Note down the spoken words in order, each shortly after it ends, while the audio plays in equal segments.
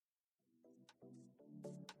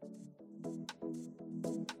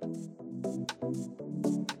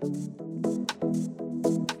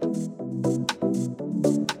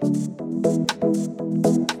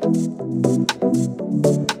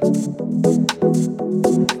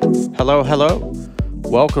Hello.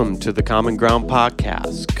 Welcome to the Common Ground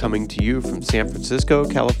Podcast, coming to you from San Francisco,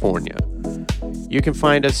 California. You can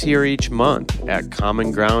find us here each month at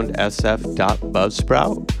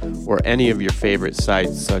commongroundsf.buzzsprout or any of your favorite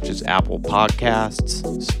sites such as Apple Podcasts,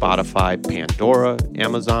 Spotify, Pandora,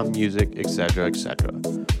 Amazon Music, etc., etc.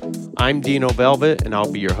 I'm Dino Velvet, and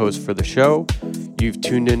I'll be your host for the show. You've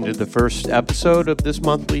tuned into the first episode of this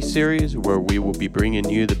monthly series where we will be bringing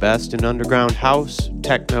you the best in underground house,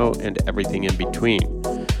 techno, and everything in between.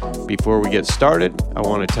 Before we get started, I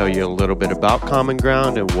want to tell you a little bit about Common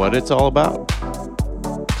Ground and what it's all about.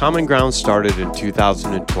 Common Ground started in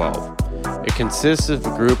 2012. It consists of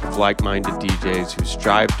a group of like-minded DJs who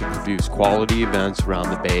strive to produce quality events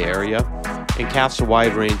around the Bay Area and cast a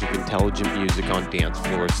wide range of intelligent music on dance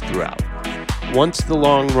floors throughout. Once the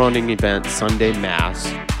long-running event Sunday Mass,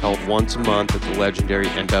 held once a month at the legendary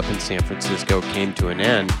End Up in San Francisco, came to an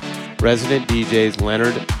end, resident DJs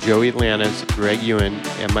Leonard, Joey Lanez, Greg Ewan,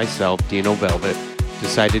 and myself, Dino Velvet,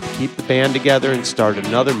 decided to keep the band together and start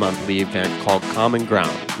another monthly event called Common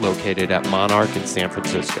Ground, located at Monarch in San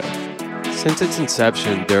Francisco. Since its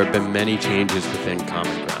inception, there have been many changes within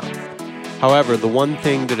Common Ground. However, the one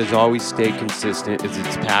thing that has always stayed consistent is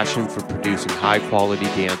its passion for producing high-quality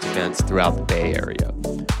dance events throughout the Bay Area.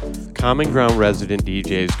 Common Ground resident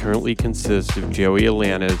DJs currently consist of Joey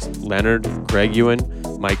Lanez, Leonard, Greg Ewan,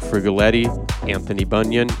 Mike Frigoletti, Anthony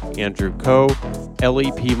Bunyan, Andrew Coe,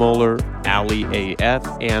 Ellie P. Moeller, Ali A.F.,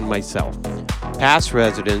 and myself. Past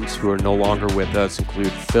residents who are no longer with us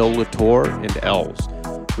include Phil Latour and Els.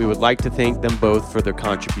 We would like to thank them both for their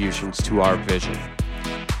contributions to our vision.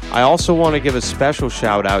 I also want to give a special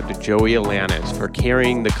shout out to Joey Lanez for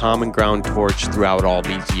carrying the Common Ground torch throughout all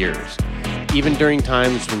these years, even during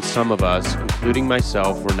times when some of us, including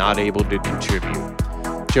myself, were not able to contribute.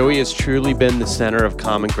 Joey has truly been the center of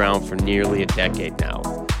Common Ground for nearly a decade now.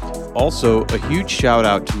 Also, a huge shout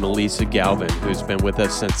out to Melissa Galvin, who has been with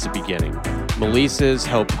us since the beginning. Melissa has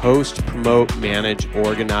helped host, promote, manage,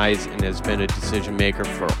 organize, and has been a decision maker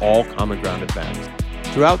for all Common Ground events.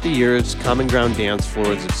 Throughout the years, Common Ground dance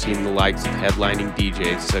floors have seen the likes of headlining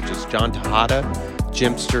DJs such as John Tejada,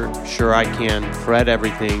 Jimster, Sure I Can, Fred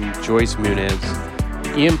Everything, Joyce Muniz,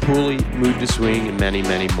 Ian Pooley, Mood to Swing, and many,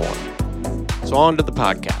 many more. So on to the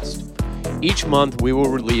podcast. Each month, we will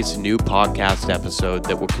release a new podcast episode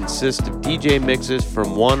that will consist of DJ mixes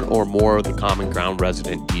from one or more of the Common Ground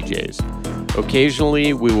resident DJs.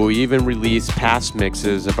 Occasionally, we will even release past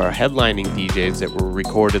mixes of our headlining DJs that were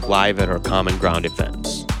recorded live at our Common Ground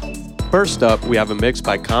events. First up, we have a mix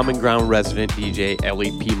by Common Ground resident DJ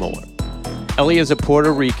Ellie P. Moeller. Ellie is a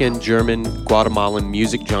Puerto Rican, German, Guatemalan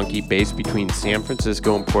music junkie based between San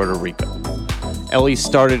Francisco and Puerto Rico. Ellie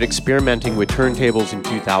started experimenting with turntables in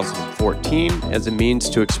 2014 as a means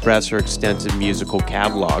to express her extensive musical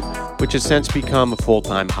catalog, which has since become a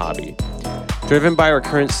full-time hobby. Driven by her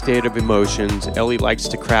current state of emotions, Ellie likes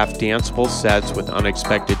to craft danceable sets with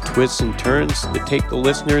unexpected twists and turns that take the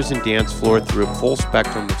listeners and dance floor through a full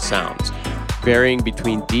spectrum of sounds, varying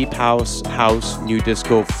between deep house, new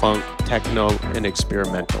disco, funk, techno, and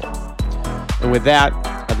experimental. And with that,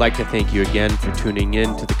 I'd like to thank you again for tuning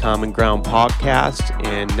in to the Common Ground podcast,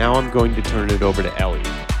 and now I'm going to turn it over to Ellie.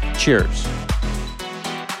 Cheers.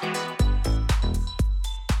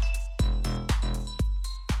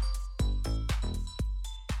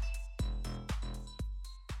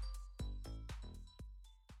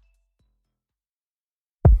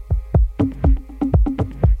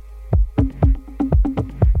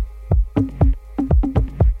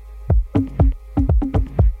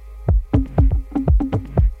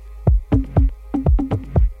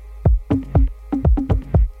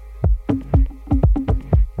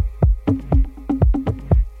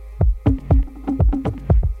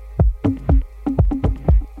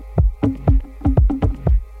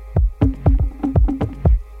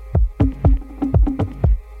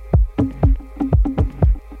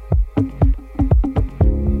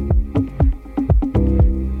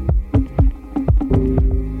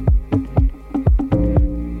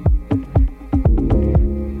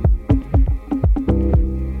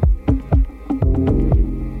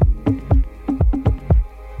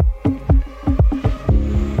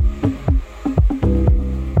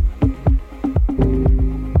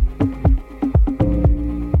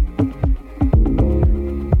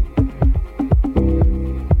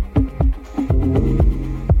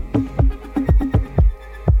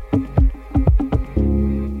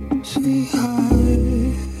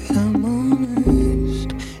 Sweetheart, I'm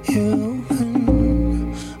honest. You're open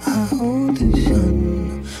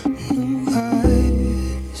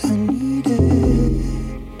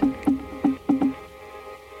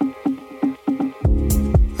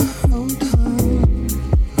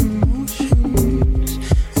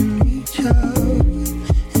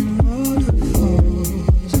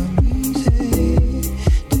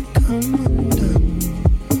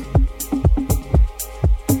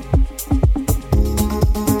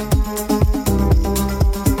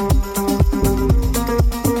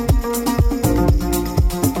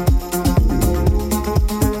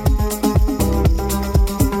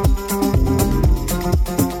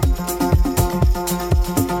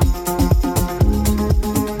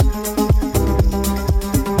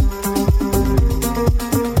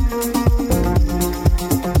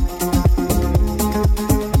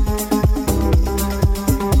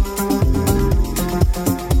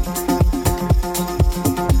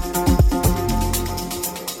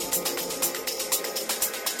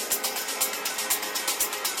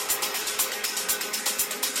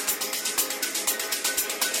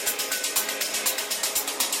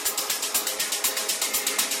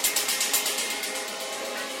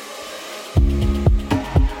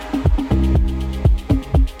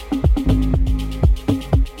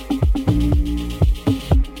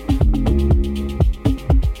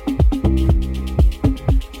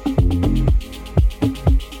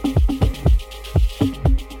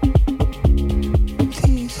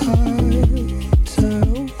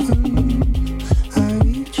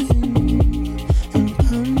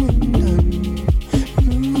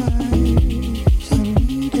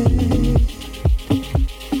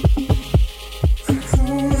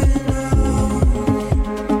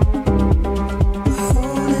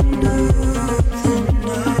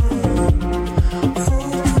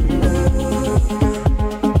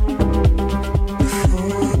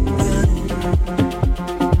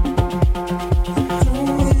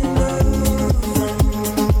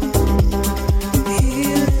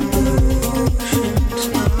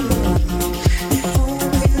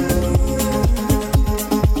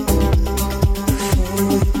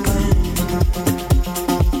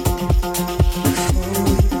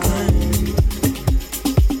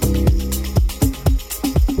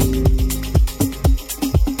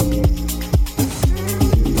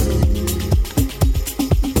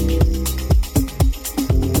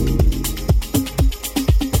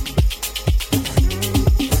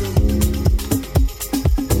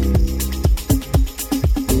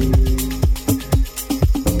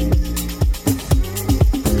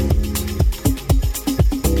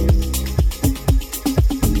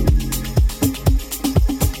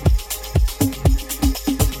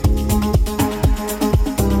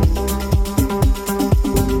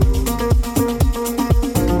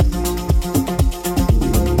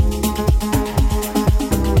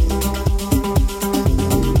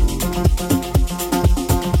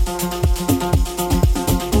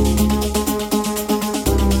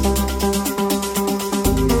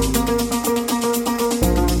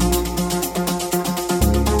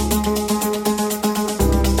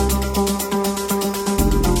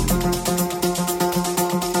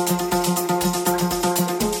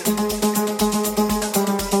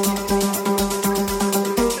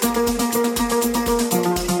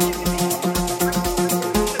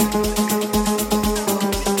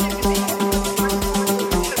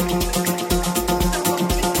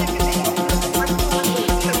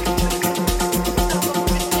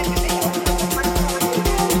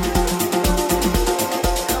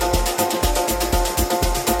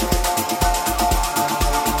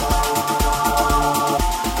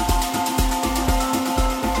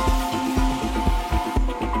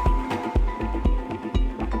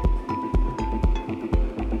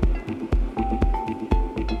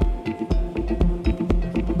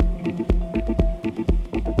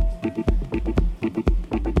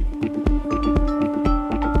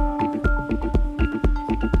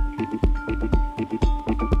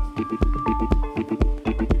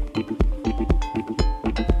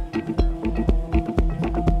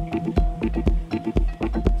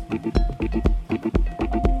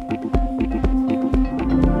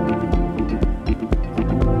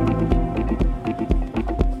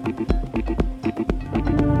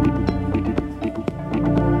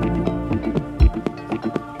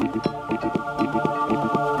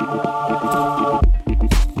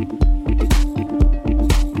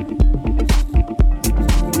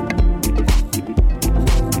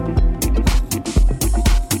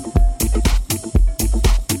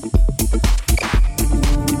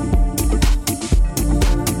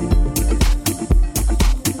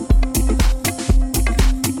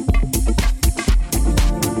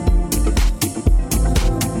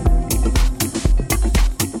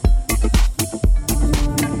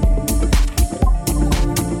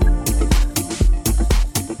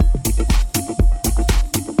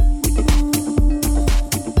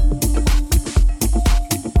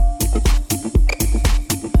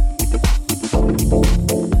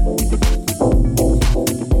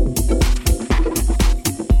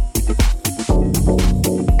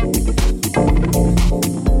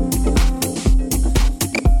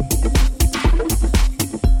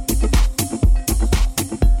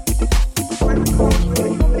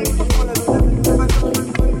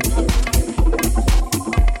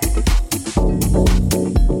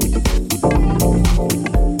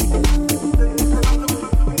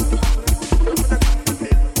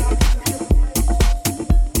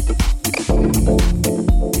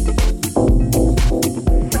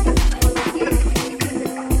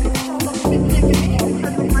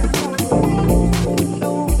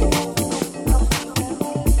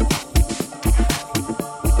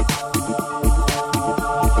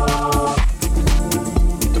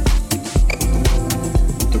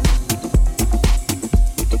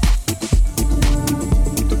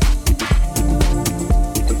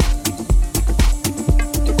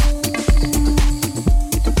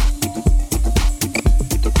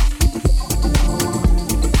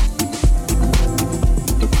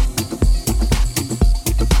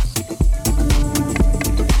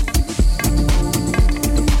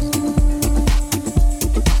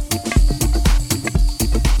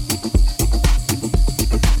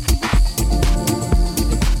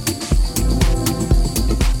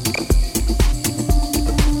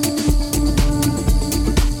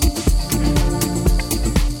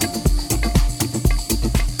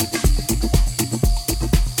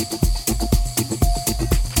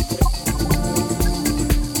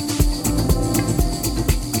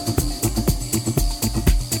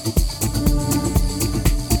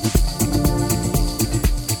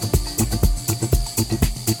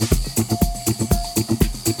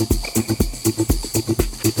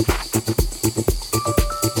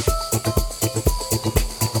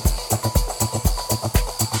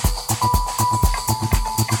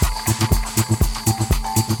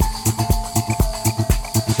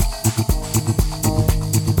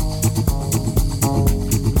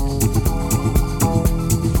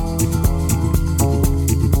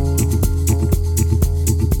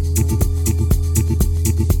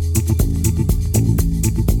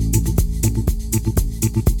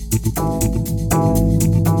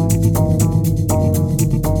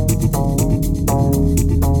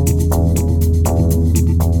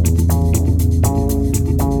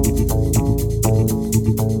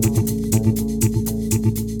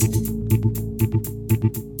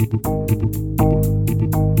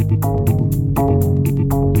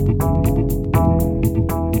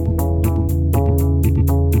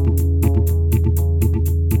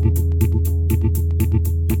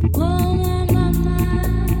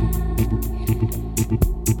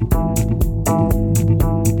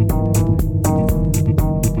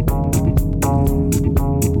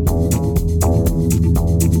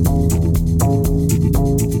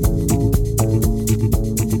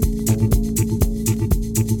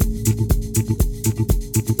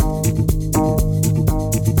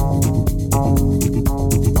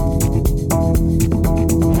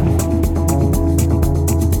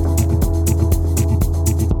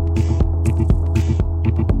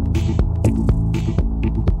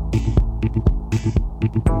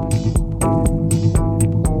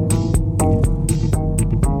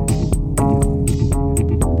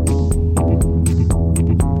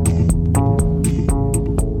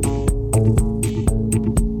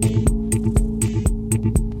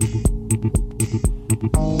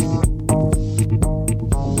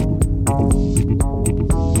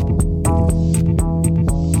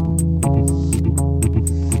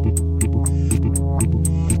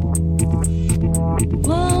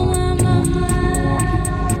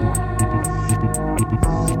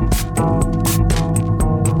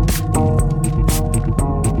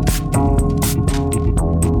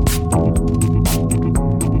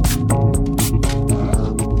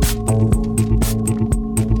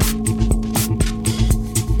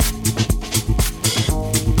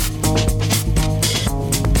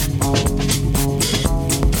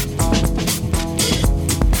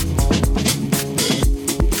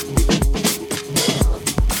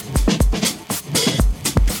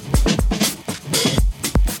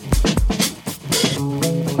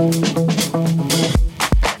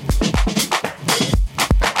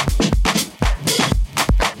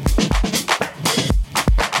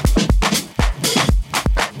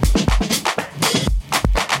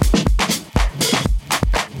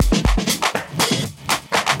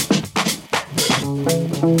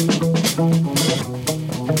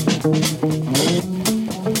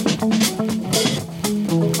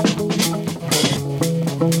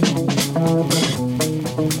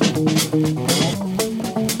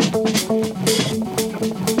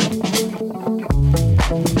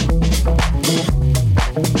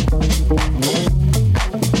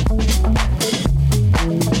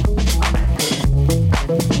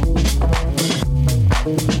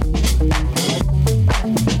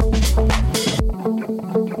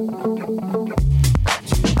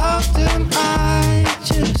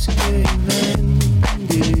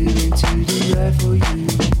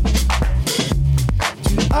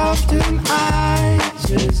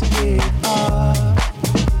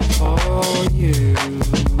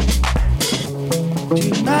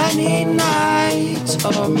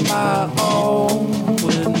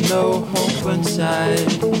open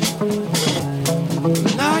side.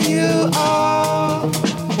 Now you are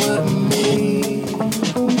with me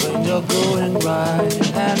when you're going right,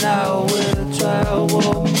 and I will try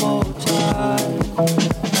one more time,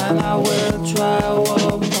 and I will try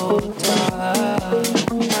one more time,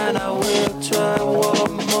 and I will try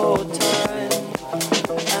one more time,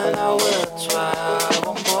 and I will try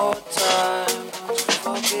one more time to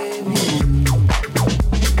forgive you.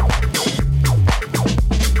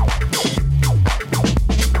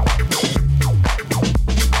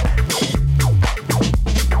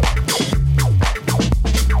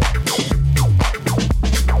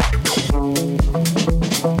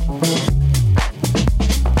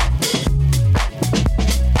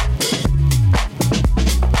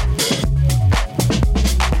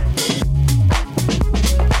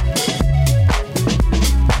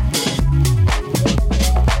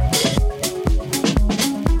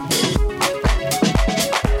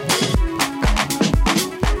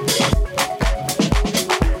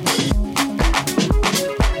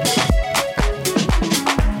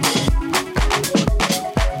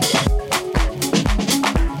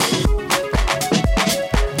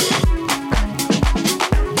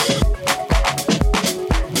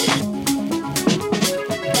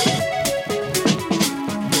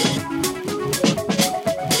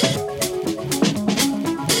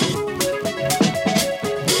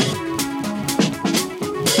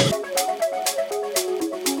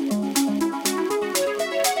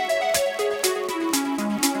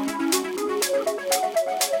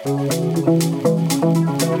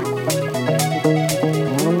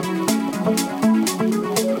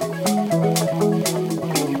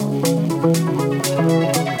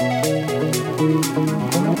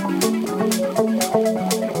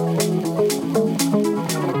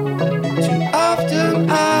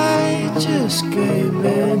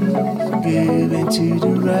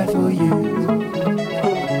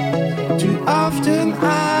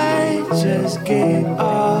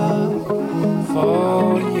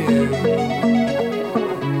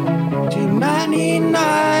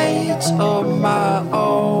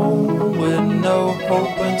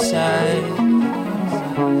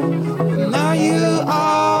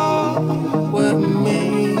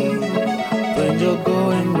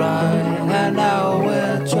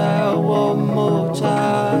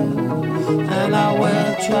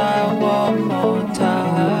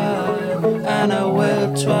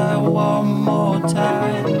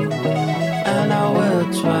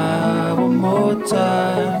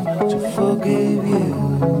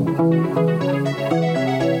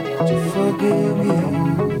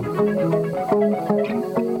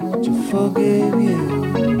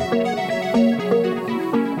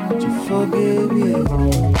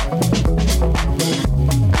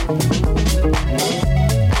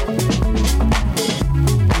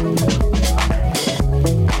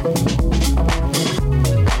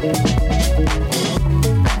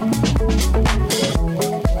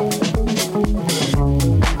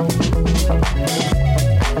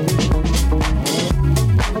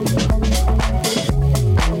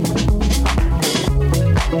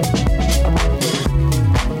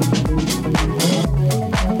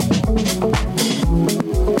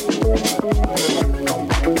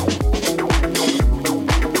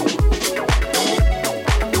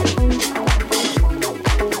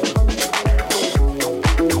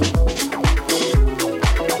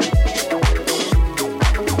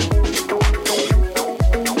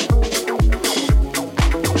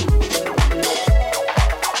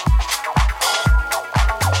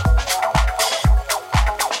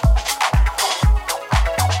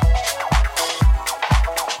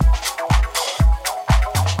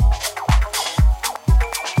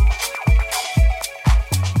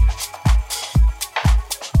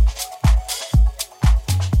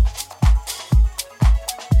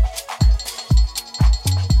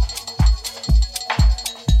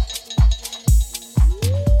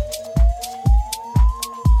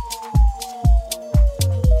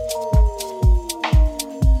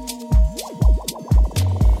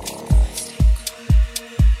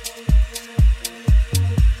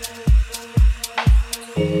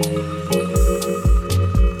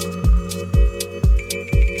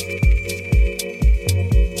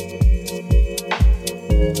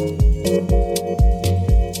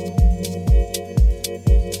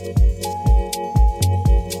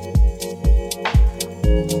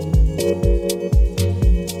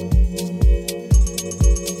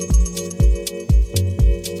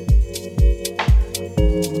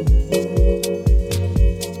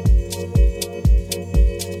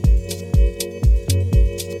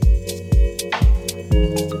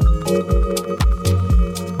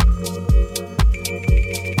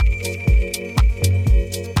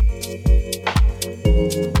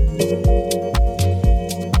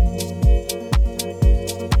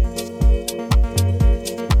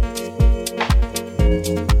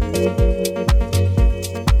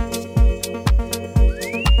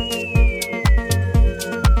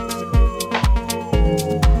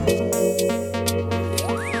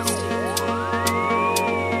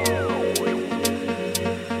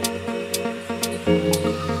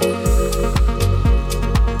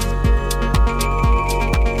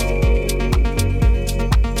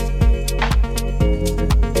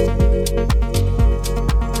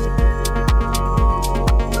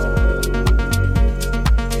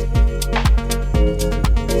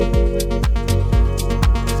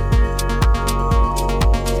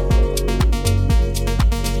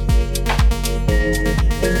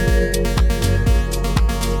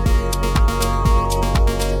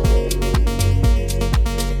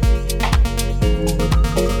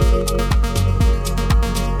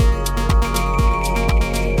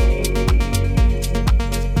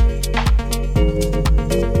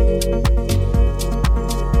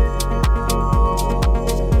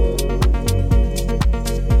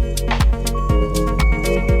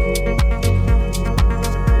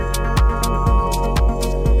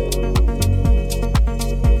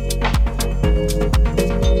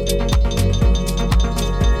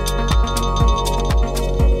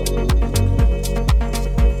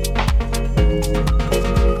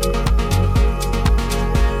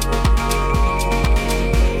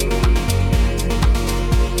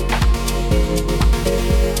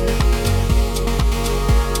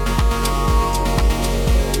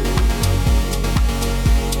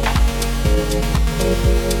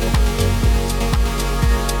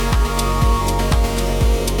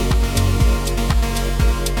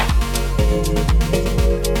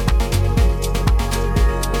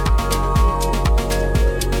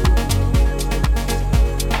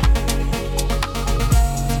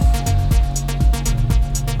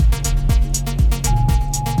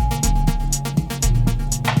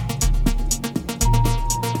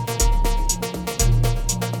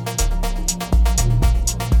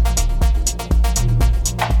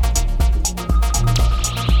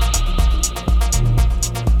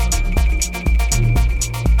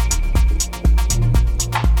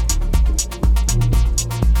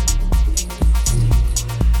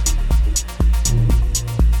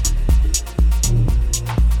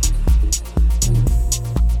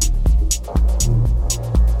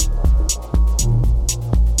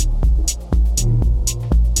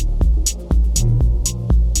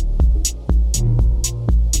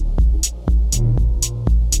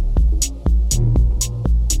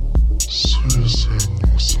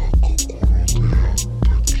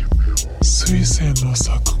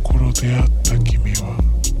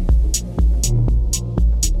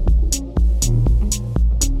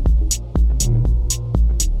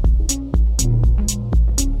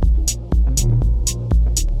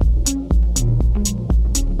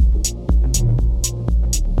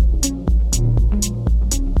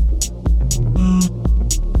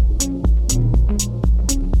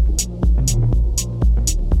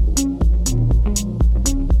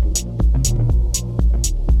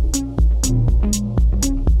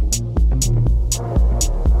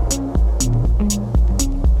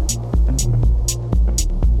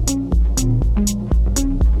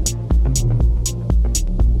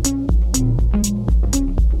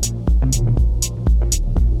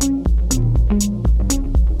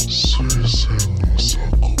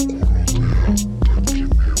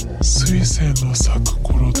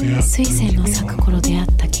 水仙の咲く頃出会っ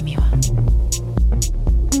た君は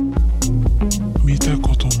見た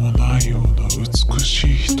こともないような美しい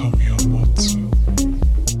瞳を持つ、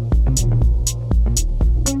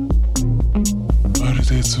まる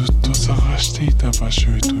でずっと探していた場所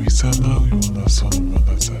へと誘うようなその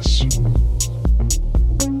眼差し、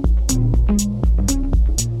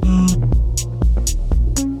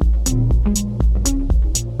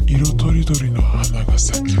色とりどりの花が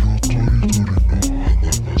咲き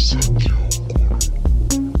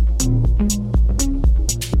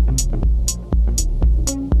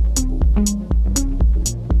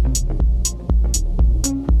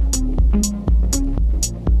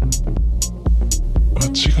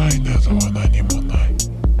間違いなどは何もない。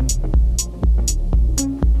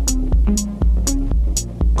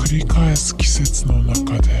繰り返す季節の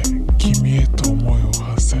中で君へと思いを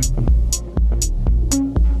馳せ、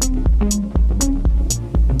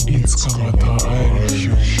いつかまた会える日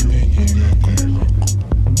を胸に描く。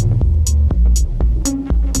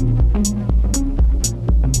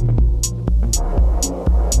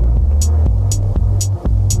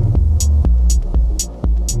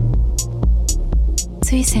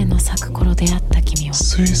水仙の咲く頃出会った君は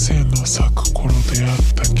水仙の咲く頃出会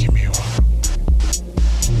った君は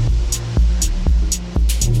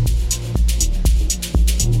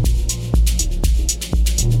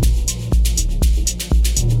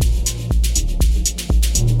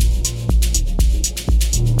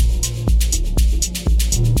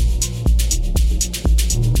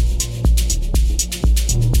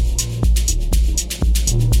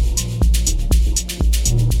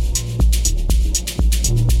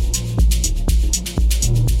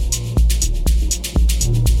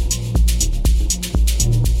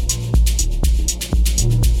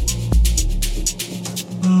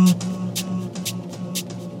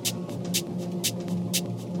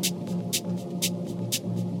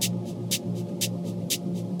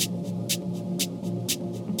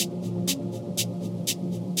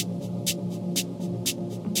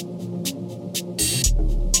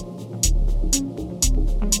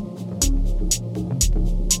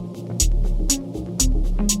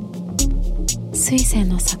水仙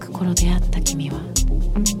の咲く頃出会った君は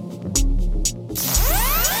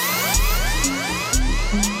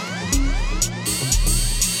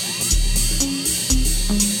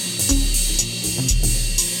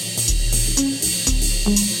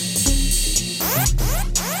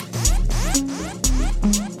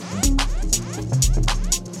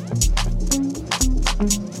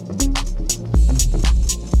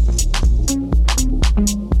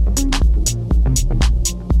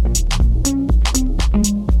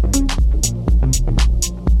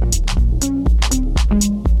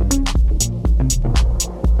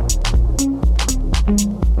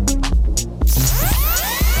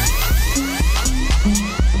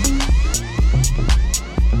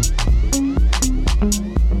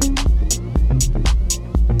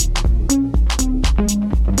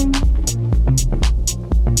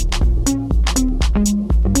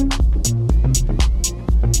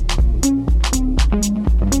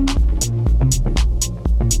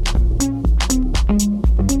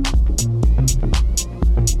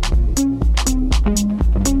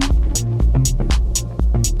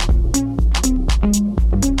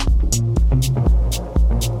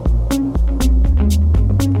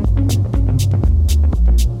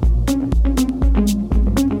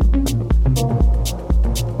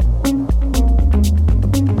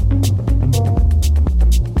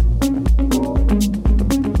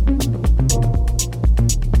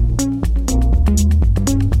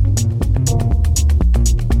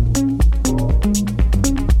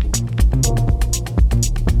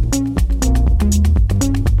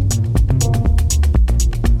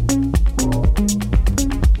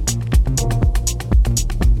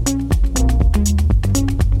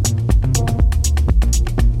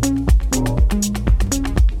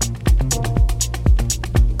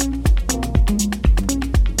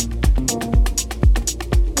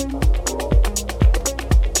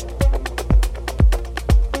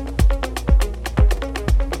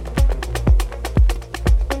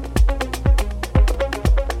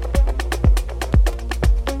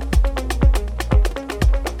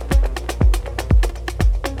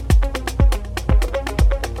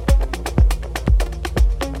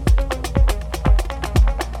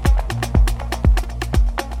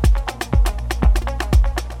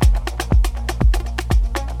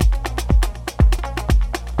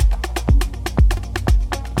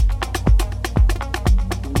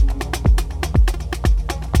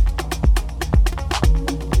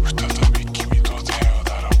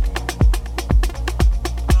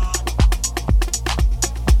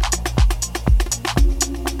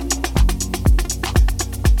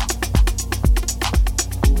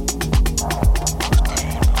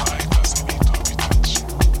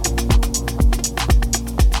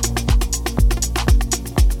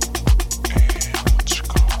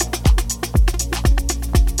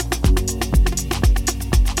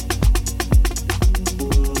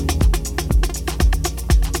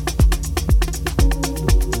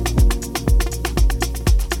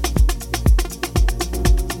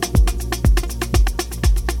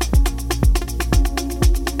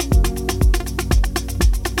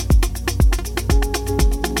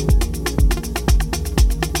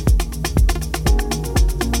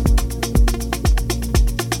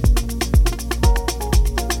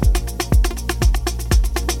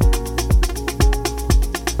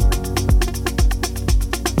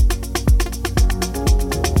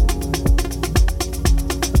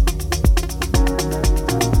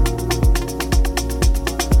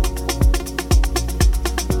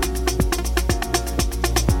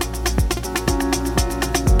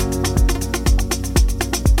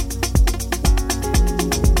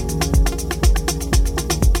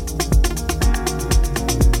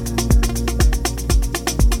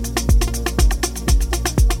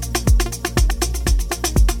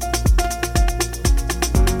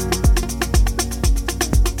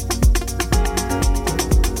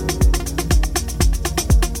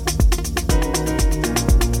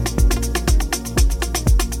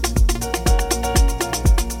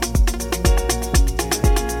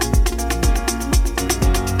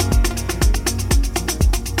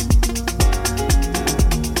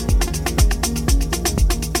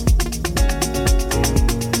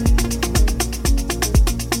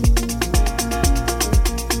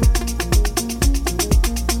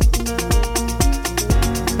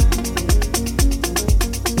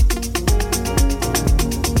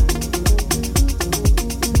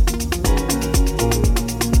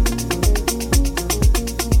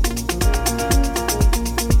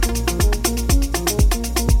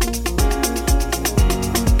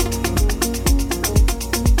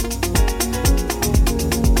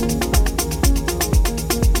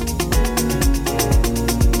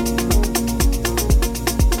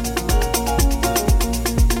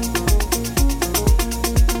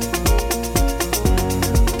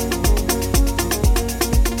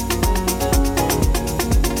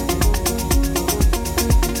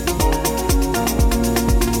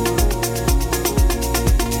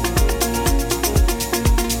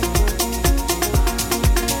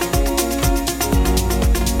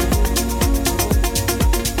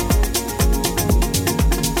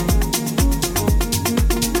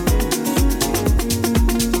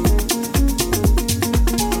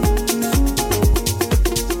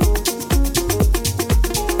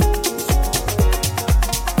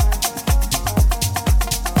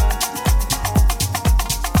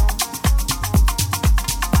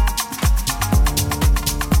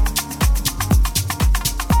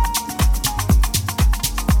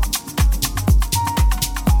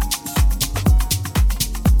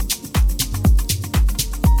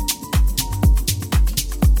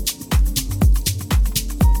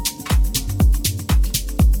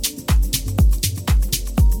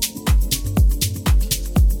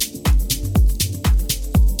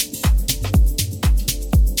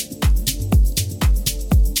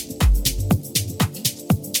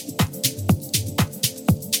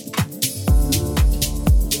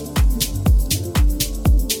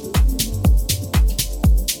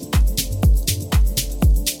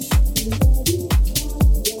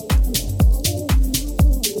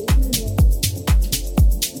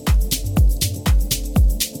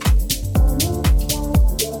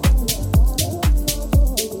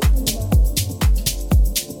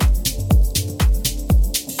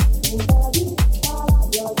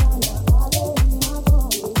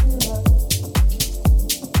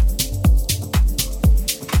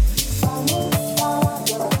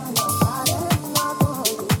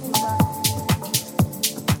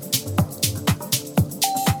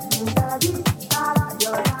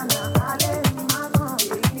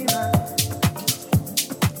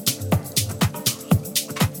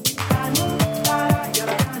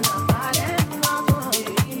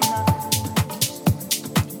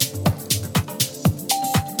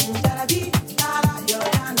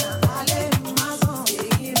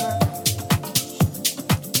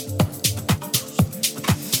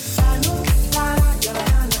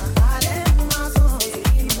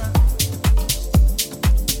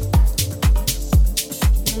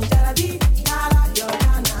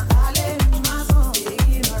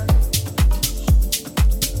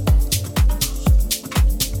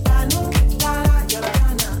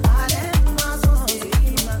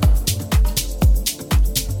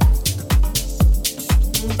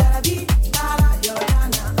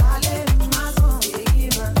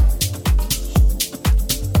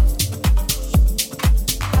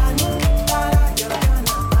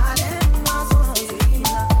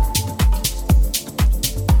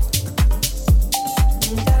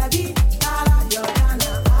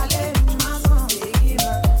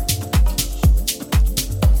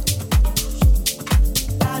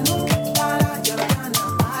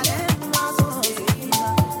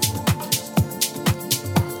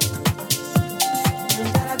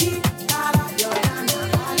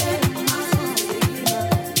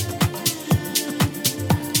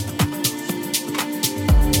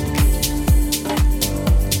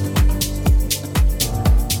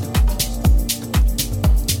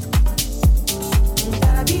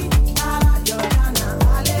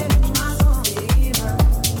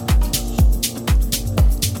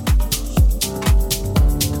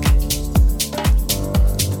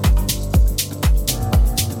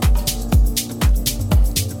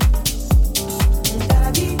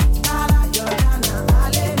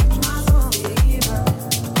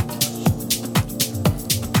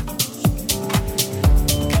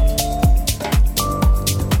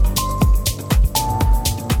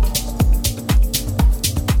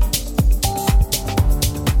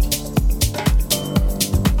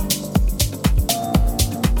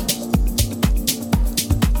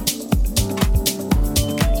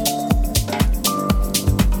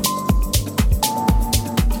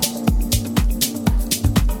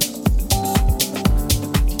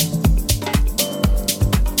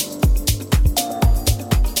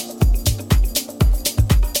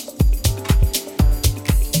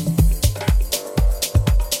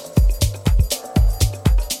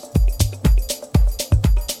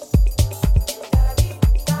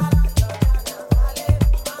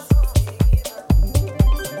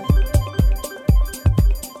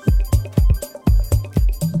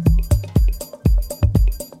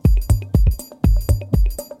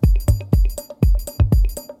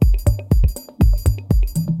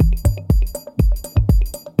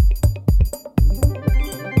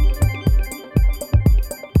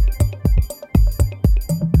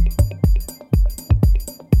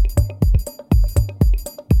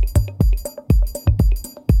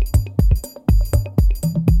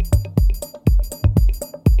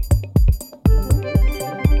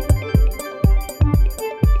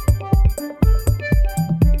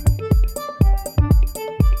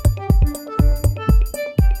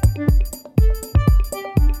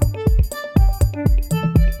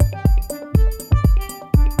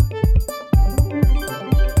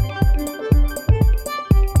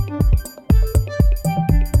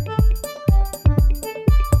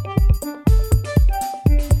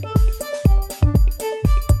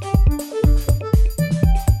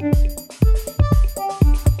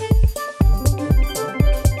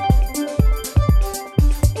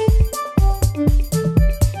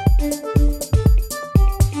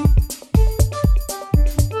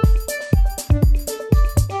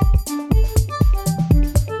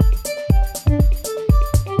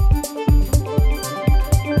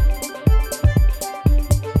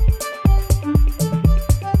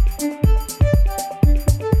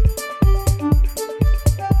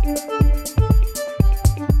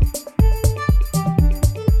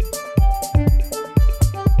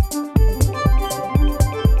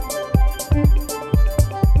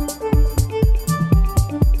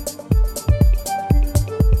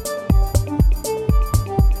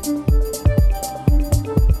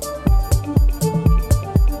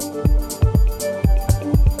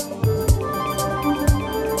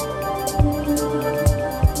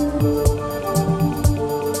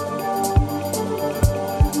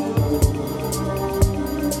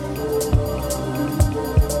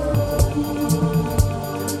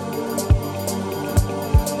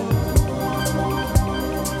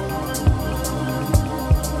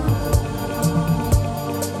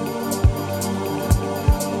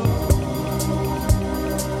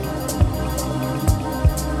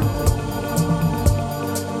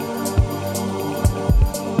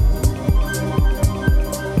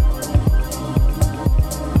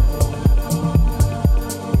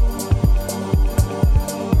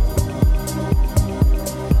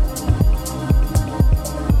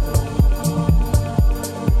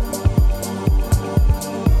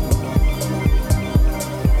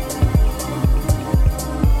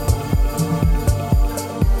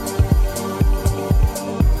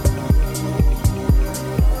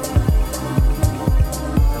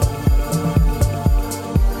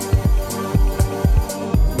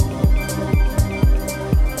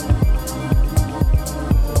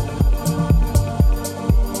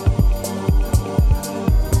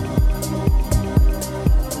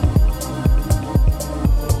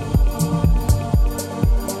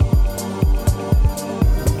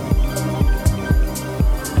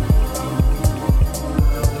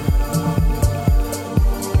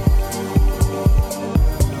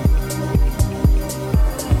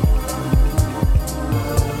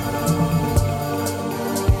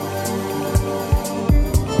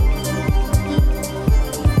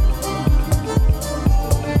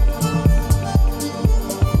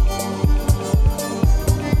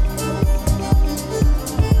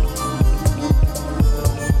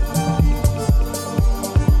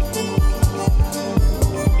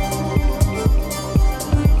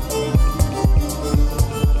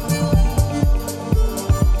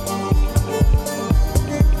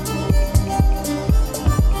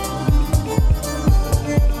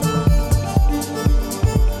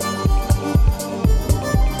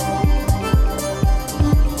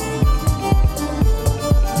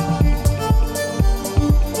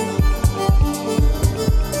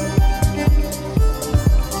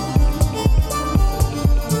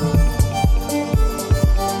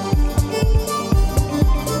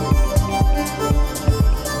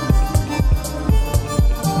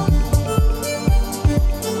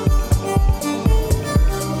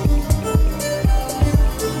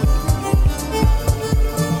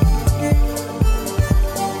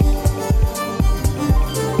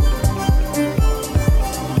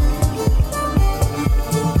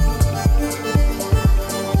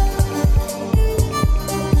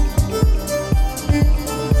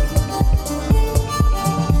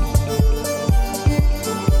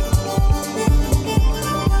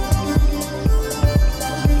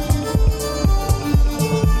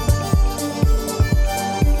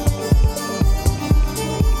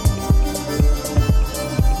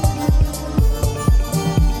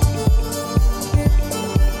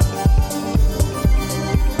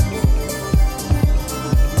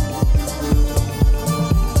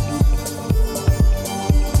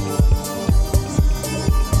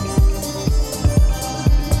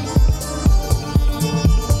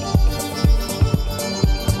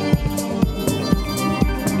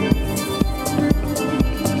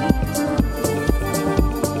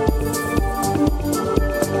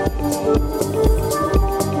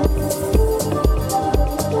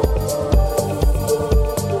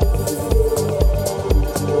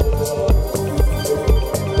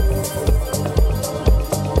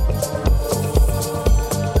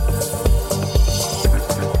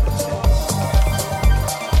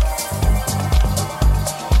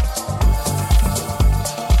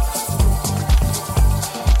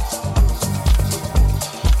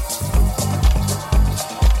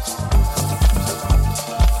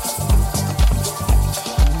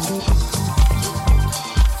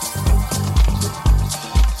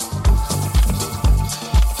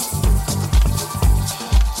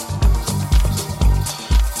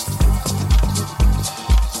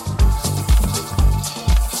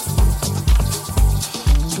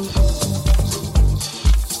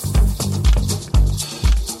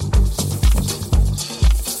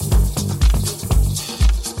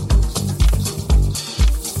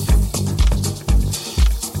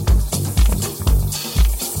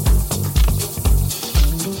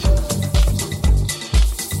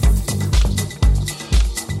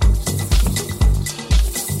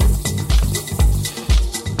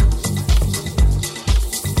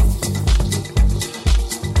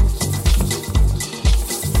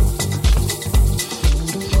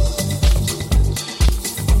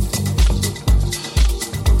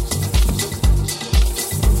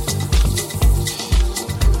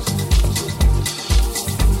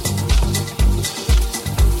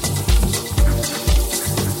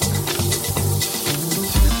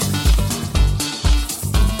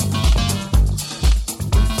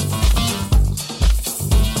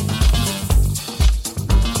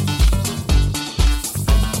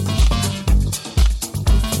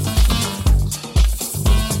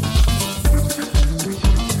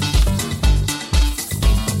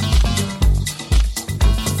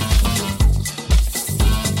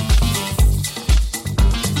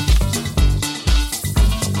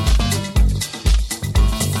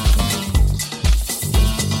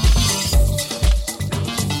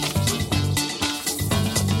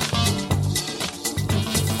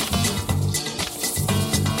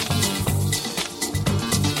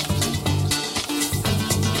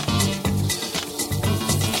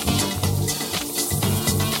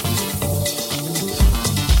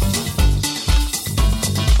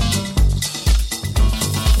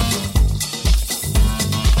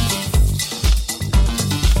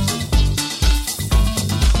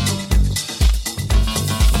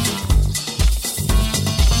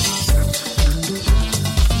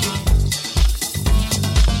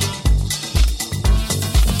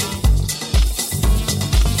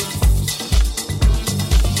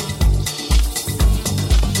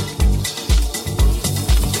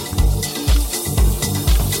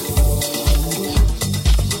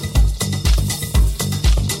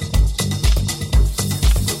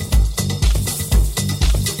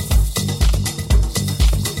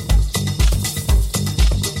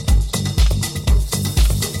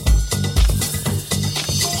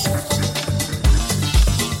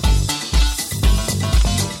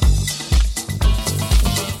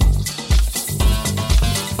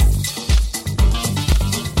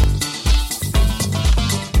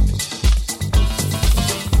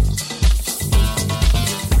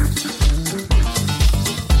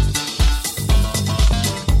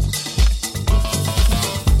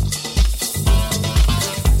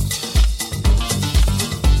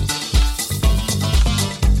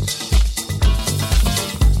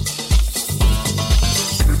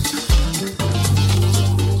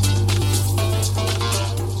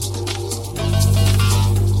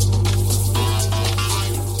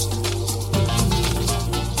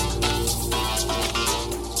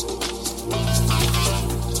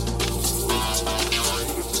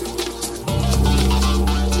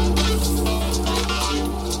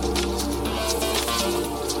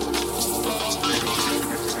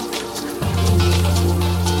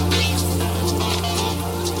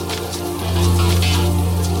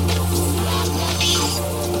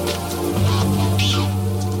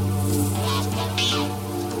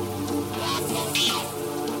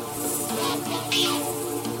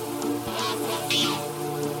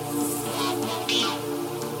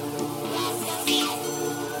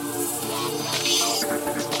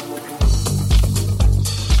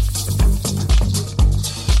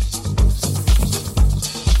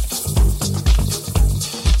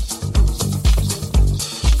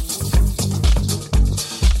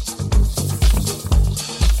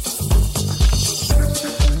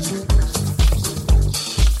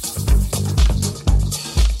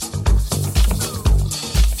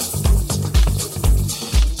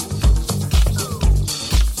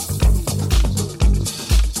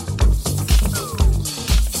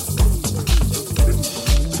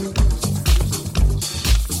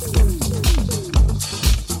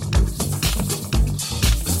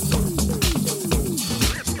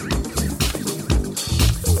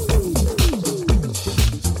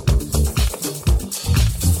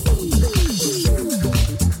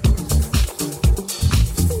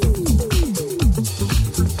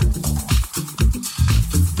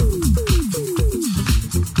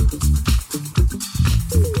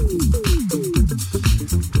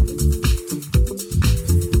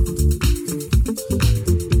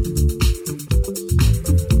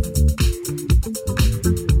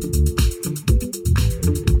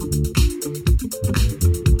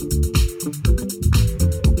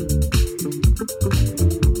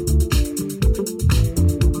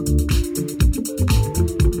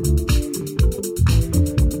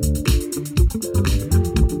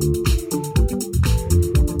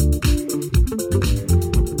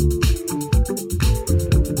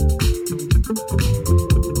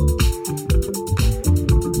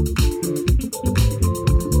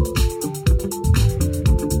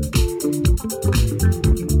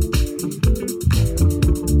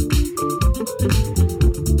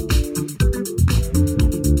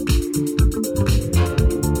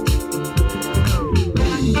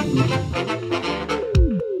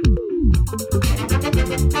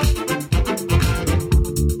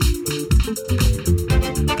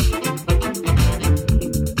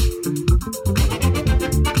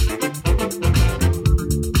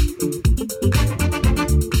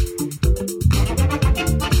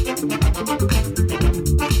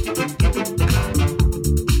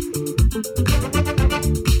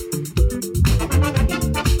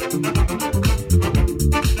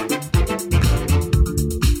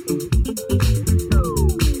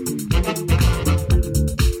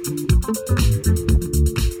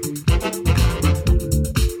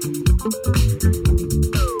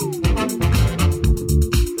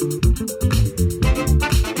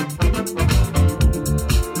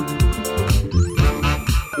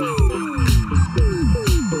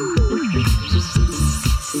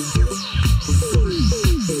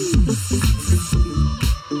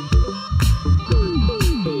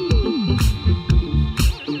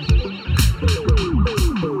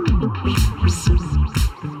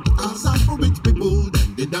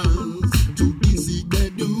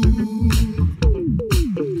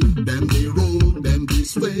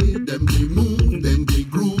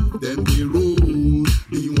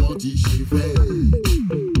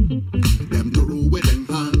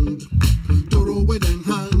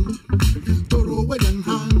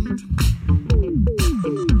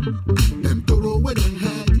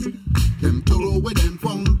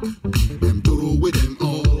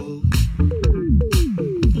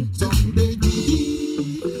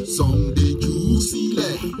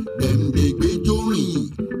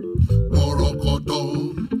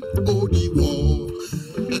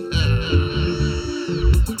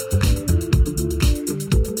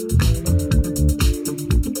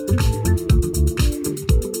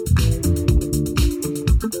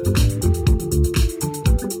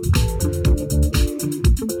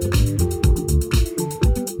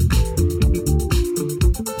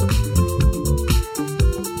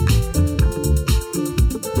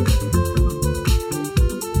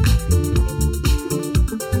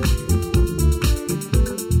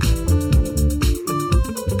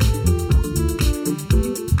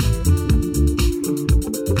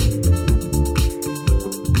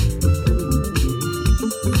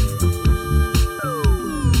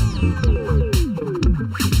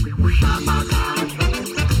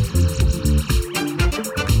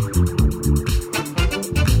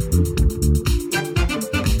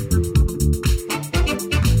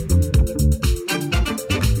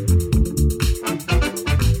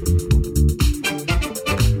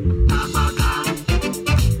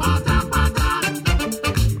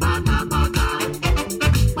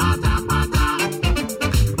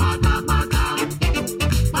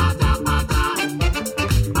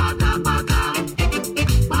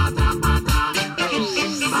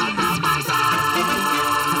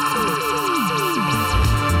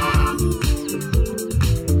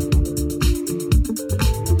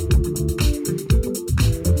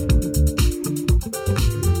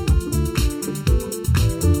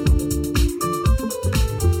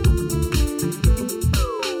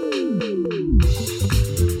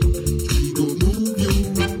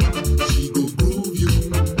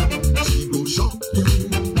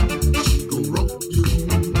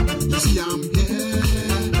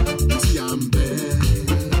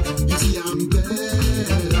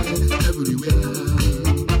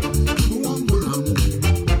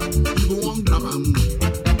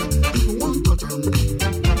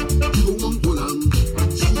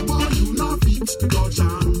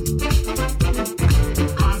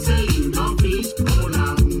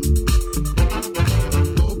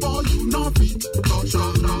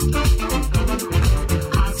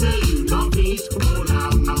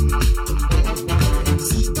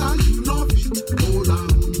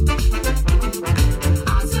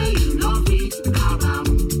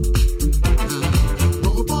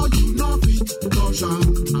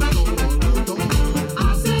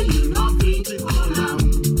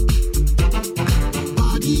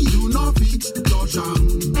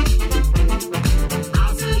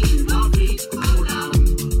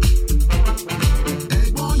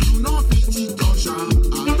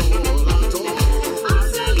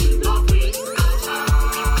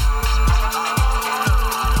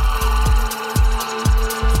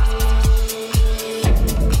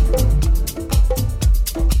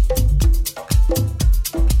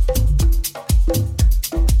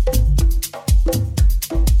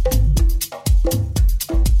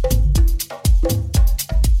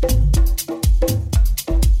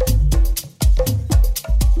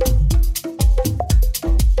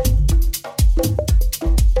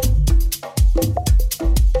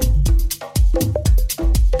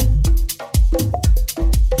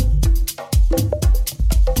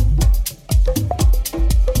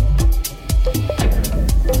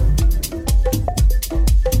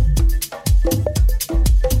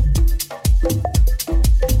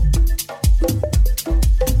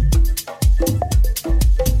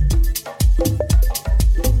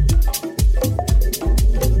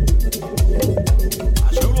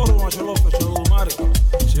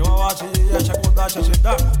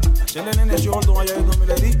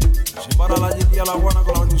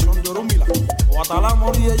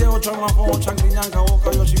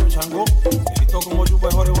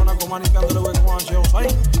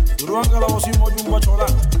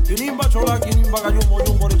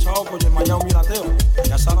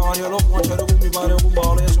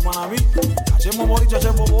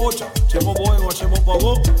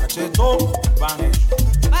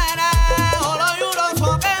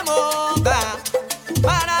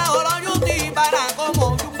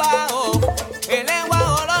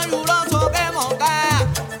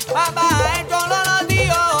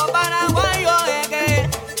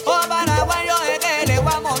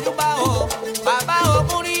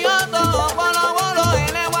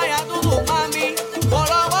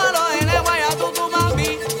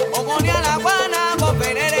Ponía la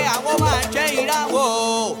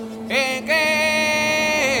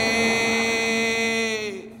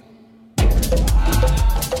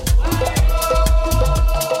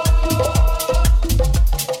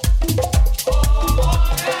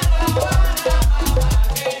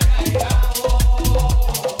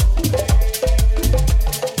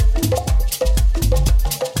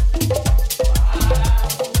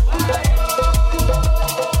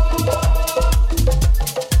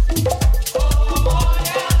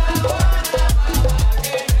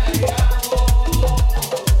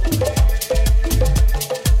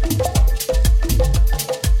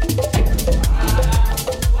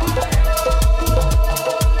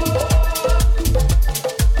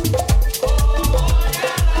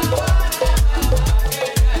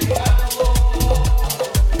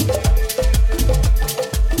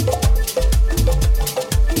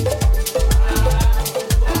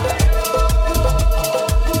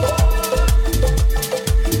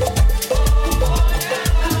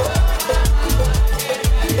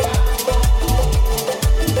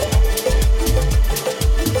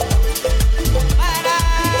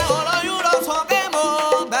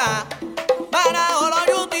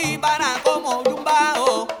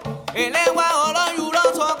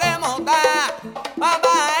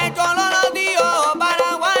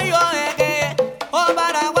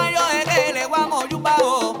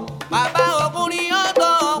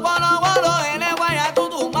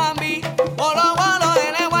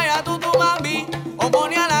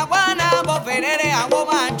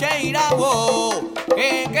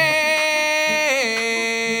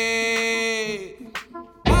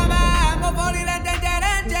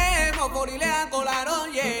a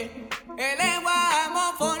colaron, yeah. Elewa mo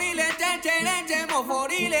forile cheche mo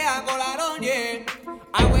forile a colaron, yeah.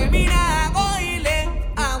 Agüe mina goile,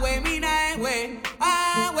 agüe mina ewe,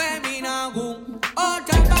 agüe mina gu. O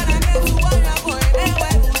chapara que suaya po ewe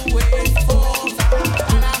uwe. Osa,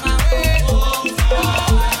 alamawe, osa,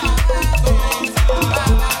 alamawe,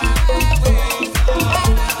 alamawe,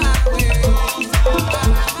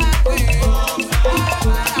 alamawe,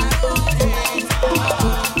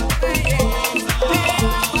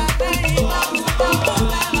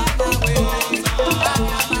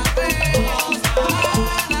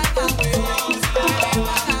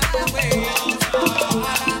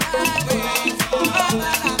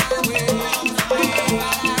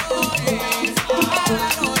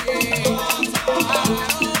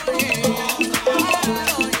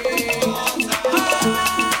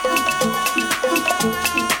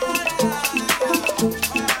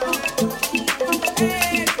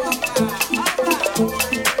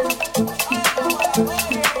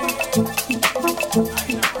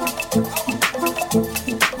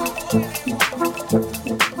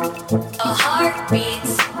 A heart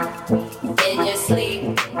beats in your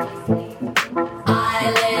sleep.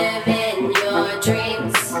 I live in your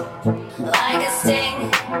dreams, like a sting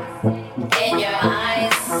in your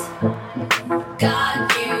eyes. Got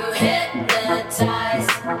you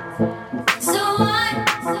hypnotized. So why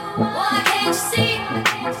can't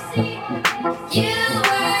you see? You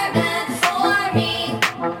were meant for me.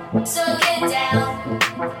 So get down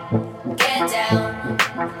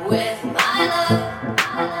with my love.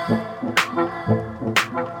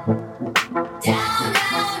 Down,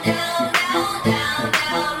 down, down, down, down,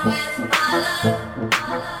 down with my love.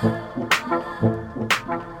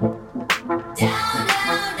 Down,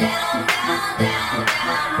 down, down, down, down,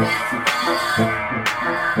 down with my love.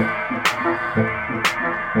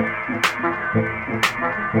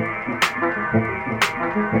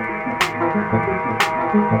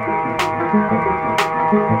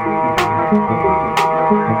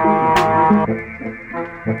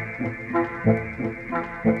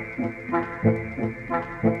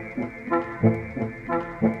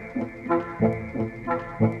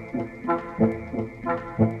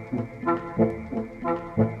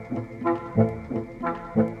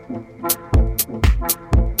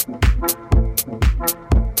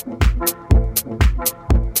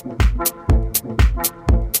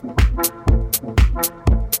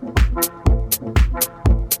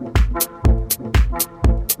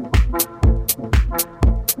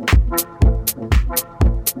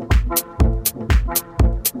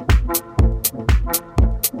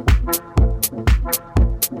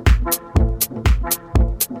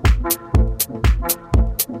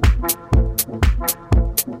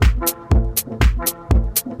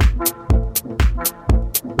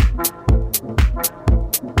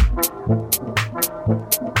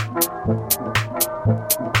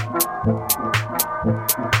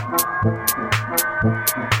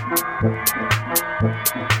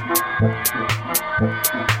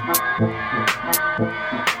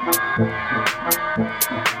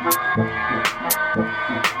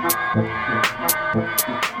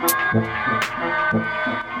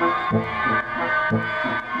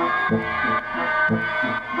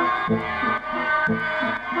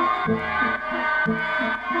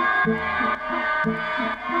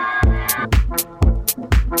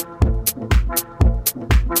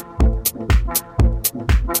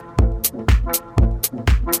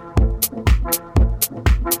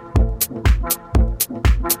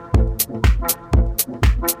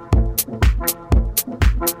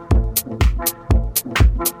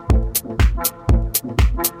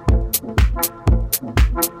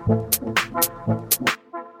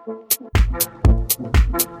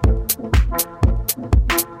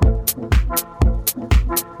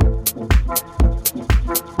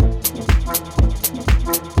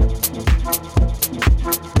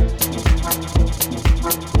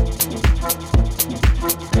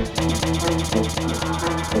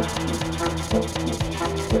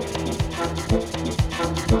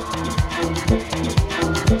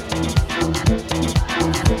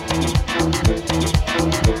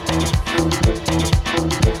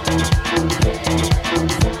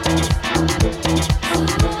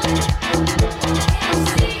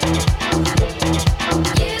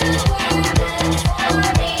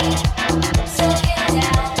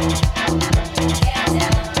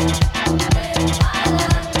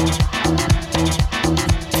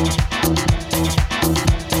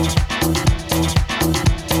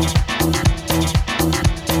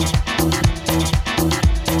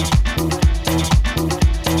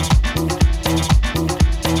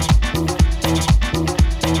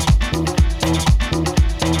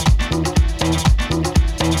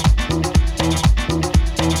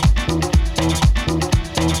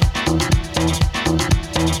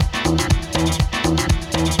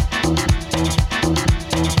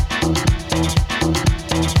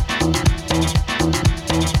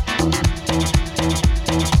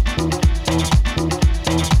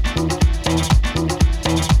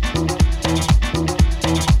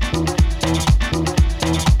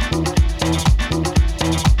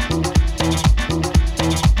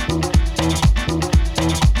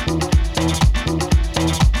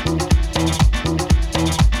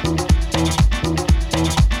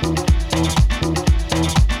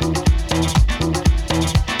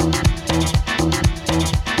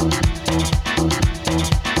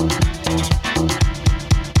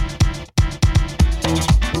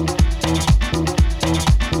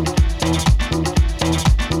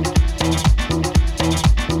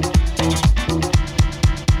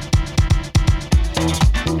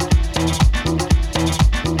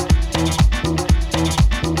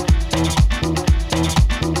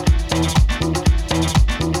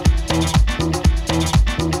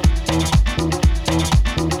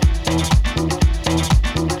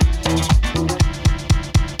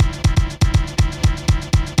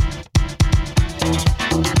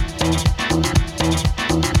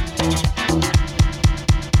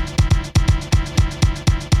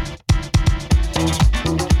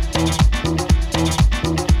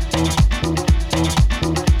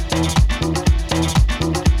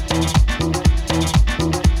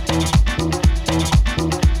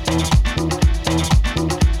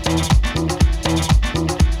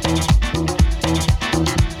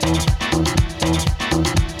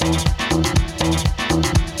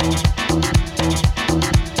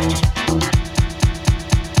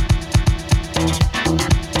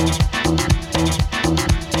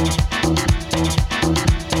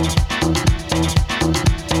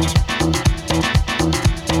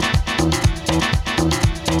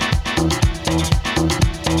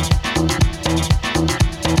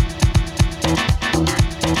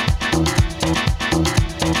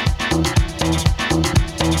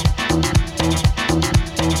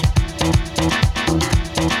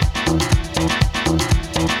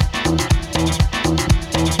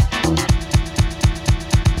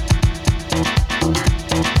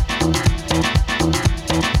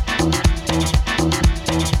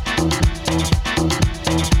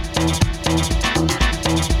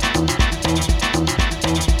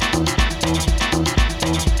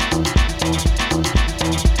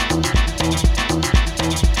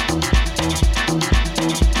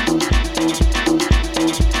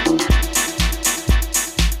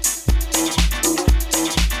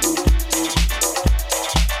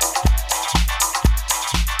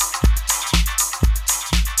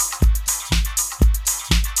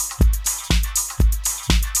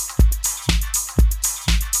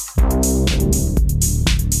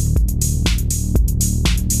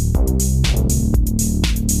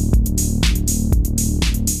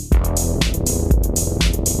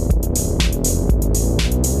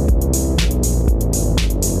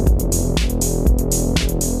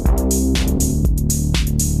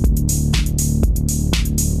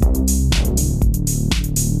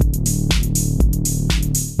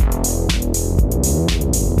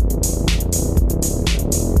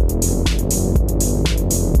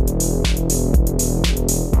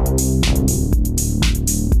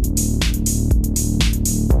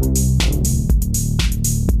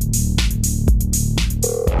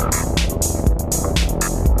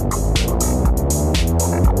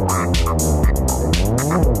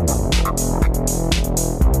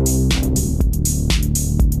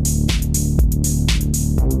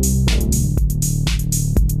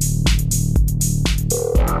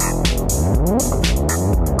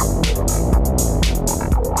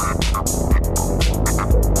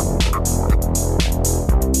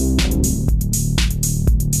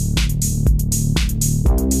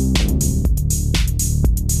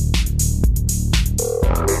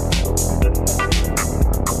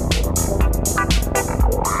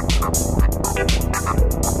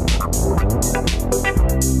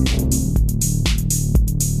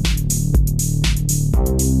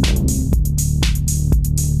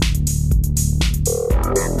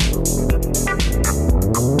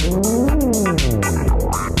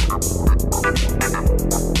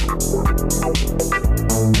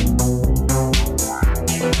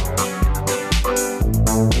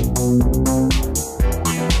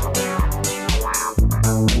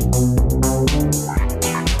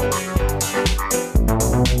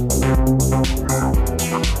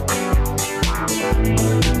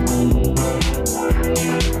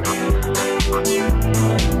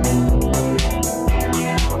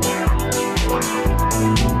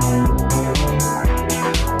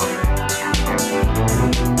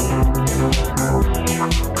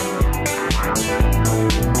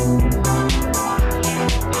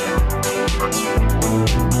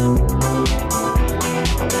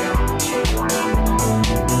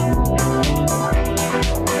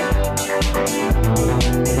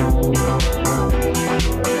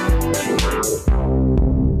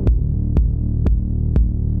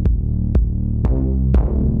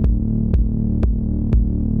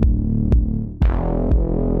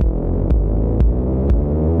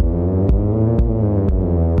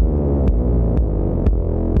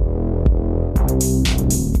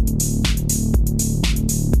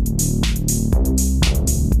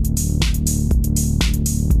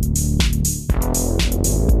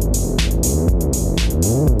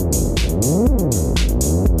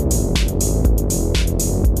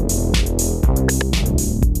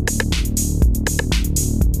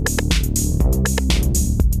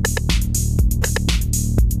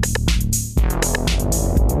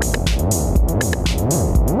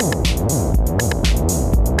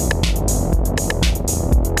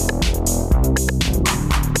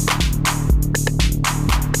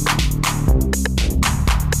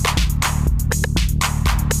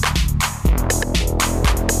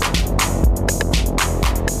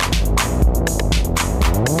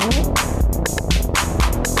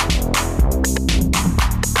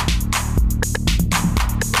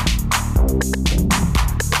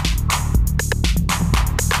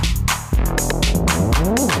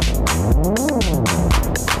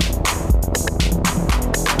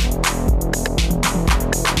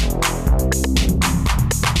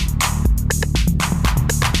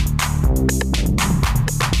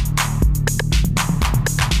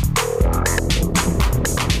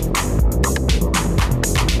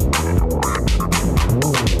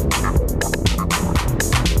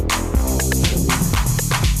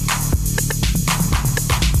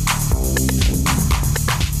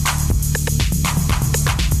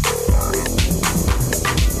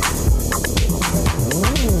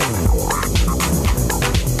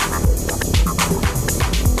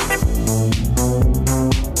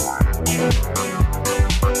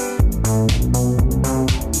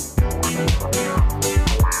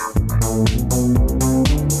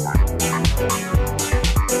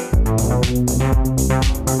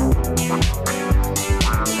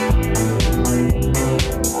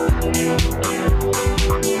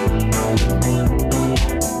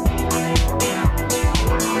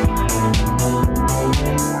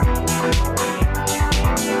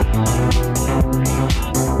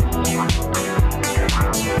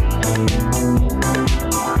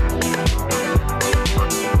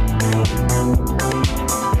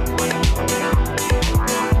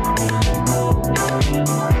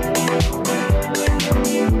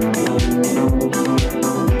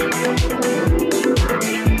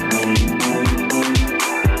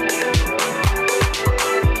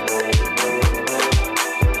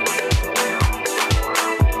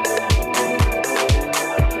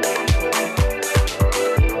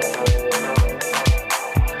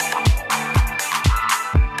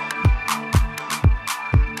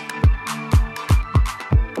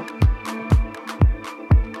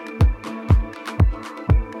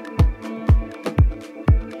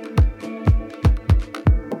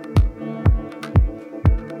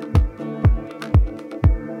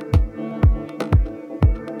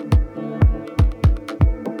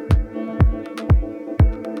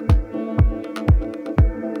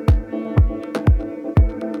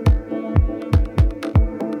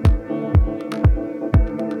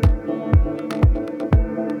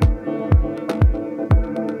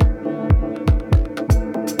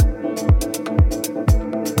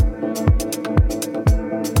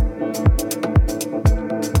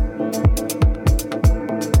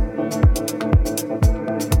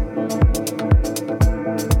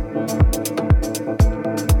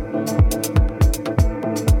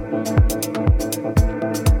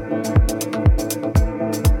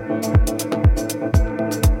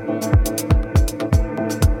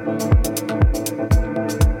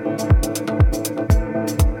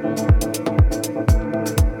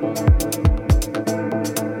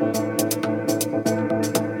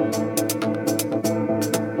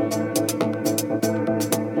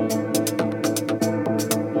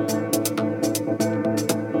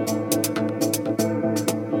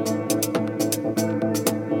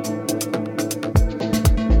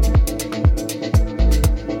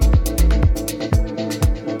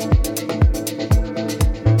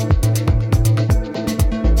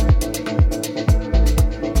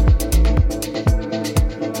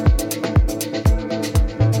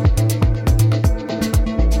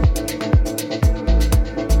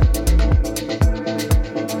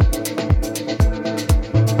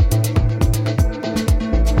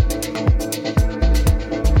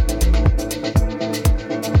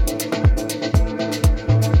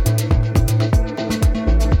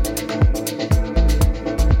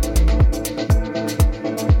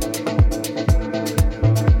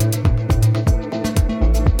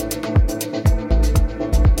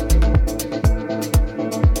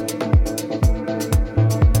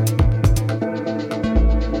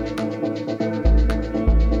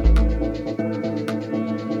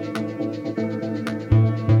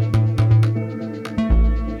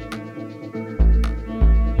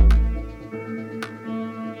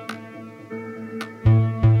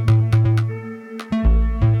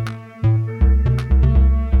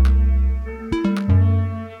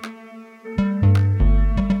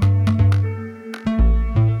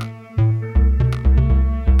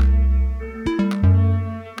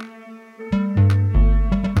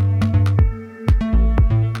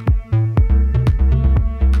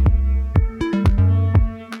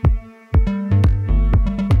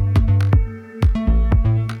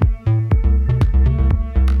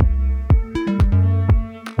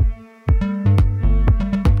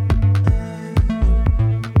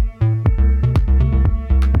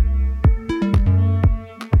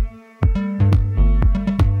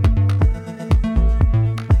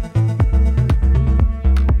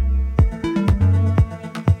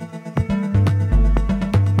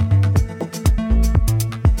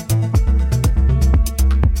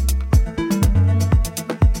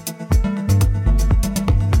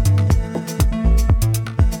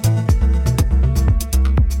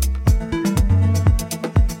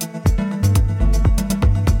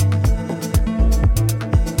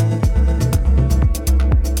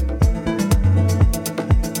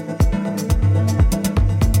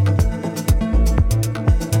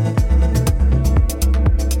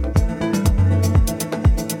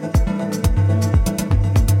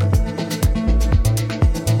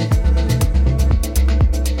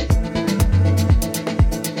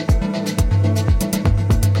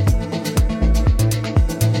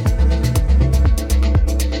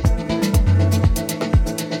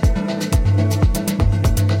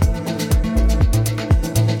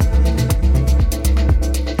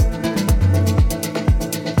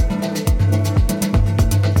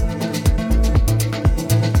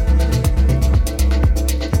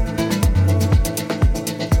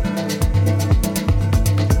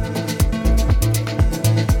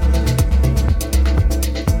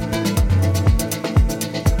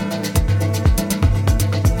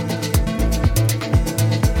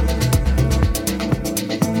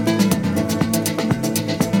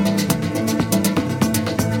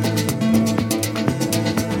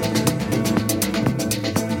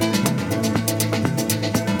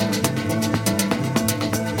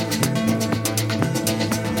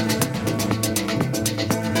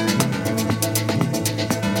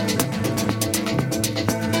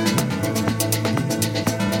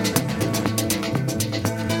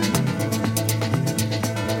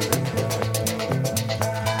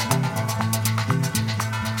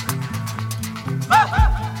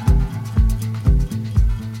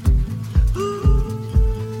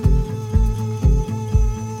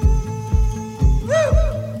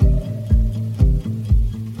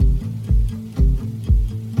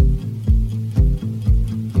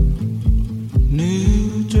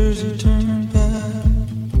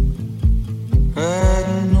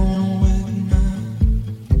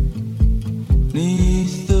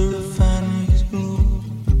 'neath the refineries glow,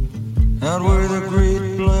 out where the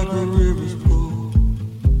great black rivers flow.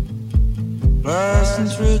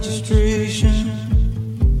 License registration,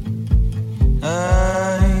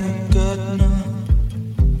 I ain't got none,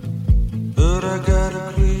 but I got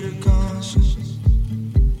a clear conscience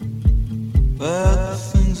about the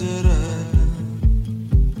things that I've done.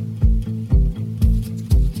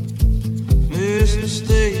 Mr.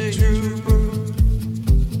 State Trooper,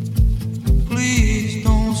 please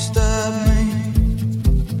don't stop me.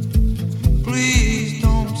 Please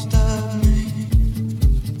don't stop me.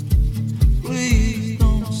 Please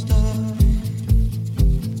don't stop me.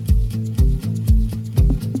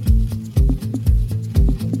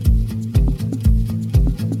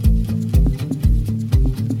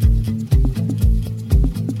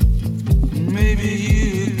 Maybe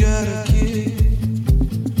you got a kid,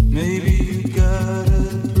 maybe you got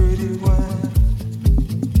a pretty wife.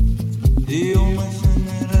 The only thing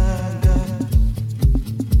that I got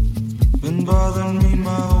been bothering me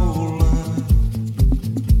my whole life.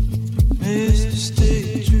 Mr.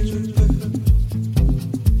 State Trooper,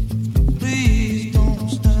 please don't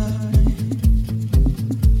stop me.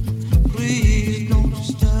 Please don't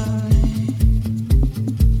stop me.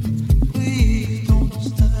 Please don't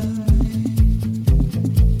stop me.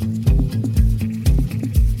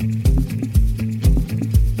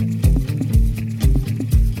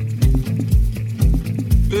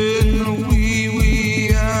 In the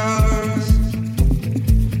wee hours,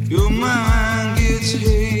 your mind gets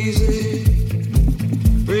hazy.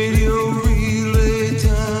 Radio relay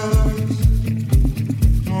towers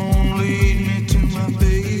won't lead me to my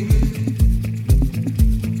baby.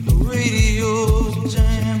 The radio's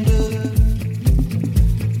jammed up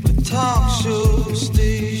with talk show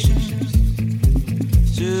stations.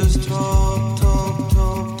 Just talk, talk,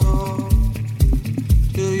 talk, talk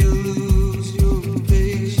till you lose your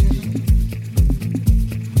patience.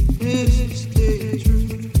 Mr. State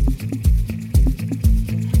Trooper,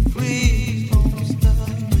 please don't stop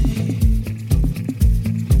me.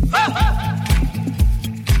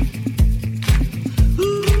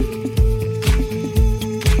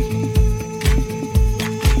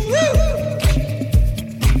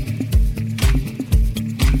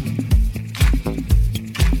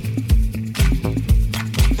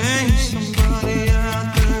 Ain't somebody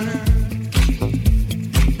out there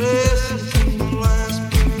listen to my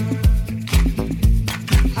last prayer.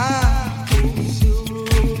 I hold silver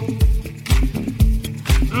road,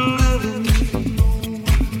 living for no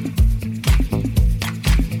one.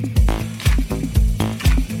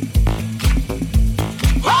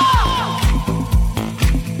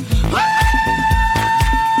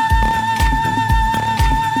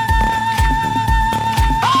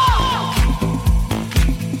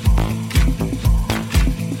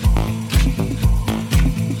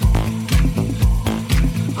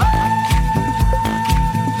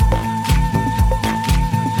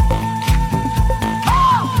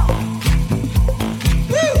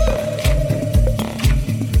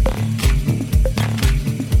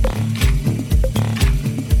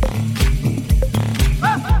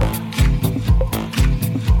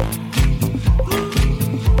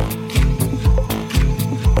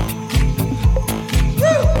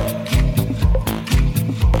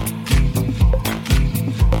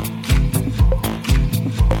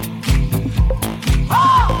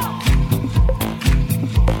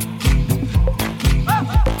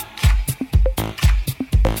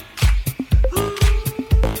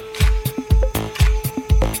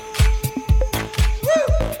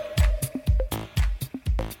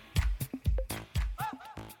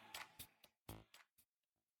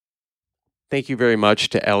 Thank you very much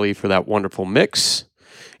to Ellie for that wonderful mix,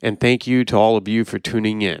 and thank you to all of you for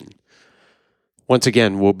tuning in. Once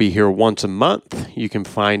again, we'll be here once a month. You can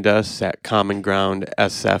find us at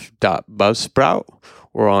commongroundsf.buzzsprout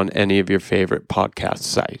or on any of your favorite podcast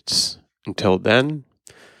sites. Until then,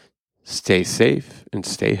 stay safe and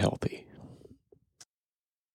stay healthy.